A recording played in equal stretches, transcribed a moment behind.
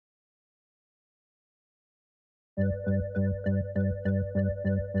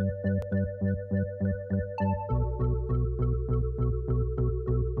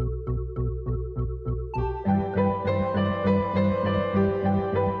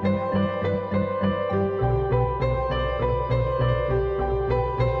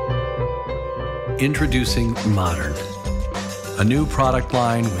Introducing Modern, a new product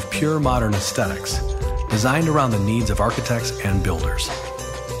line with pure modern aesthetics, designed around the needs of architects and builders.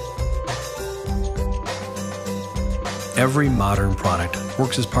 Every modern product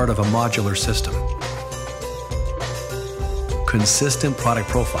works as part of a modular system. Consistent product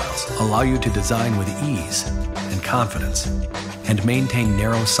profiles allow you to design with ease and confidence and maintain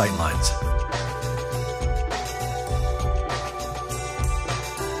narrow sight lines.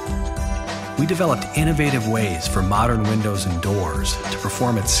 We developed innovative ways for modern windows and doors to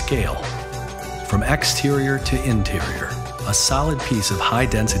perform at scale. From exterior to interior, a solid piece of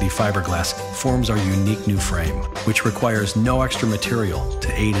high-density fiberglass forms our unique new frame, which requires no extra material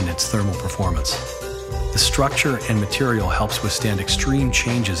to aid in its thermal performance. The structure and material helps withstand extreme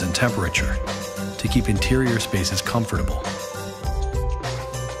changes in temperature to keep interior spaces comfortable.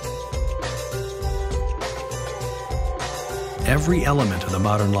 Every element of the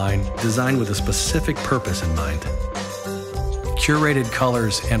Modern line designed with a specific purpose in mind. Curated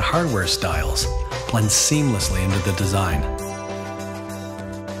colors and hardware styles blend seamlessly into the design.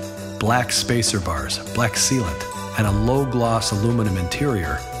 Black spacer bars, black sealant, and a low-gloss aluminum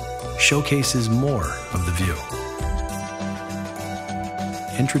interior showcases more of the view.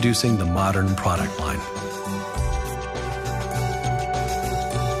 Introducing the Modern product line.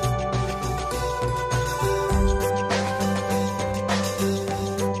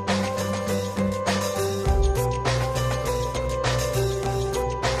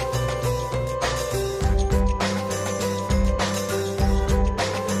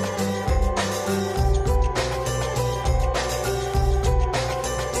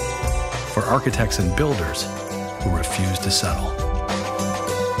 For architects and builders who refuse to settle.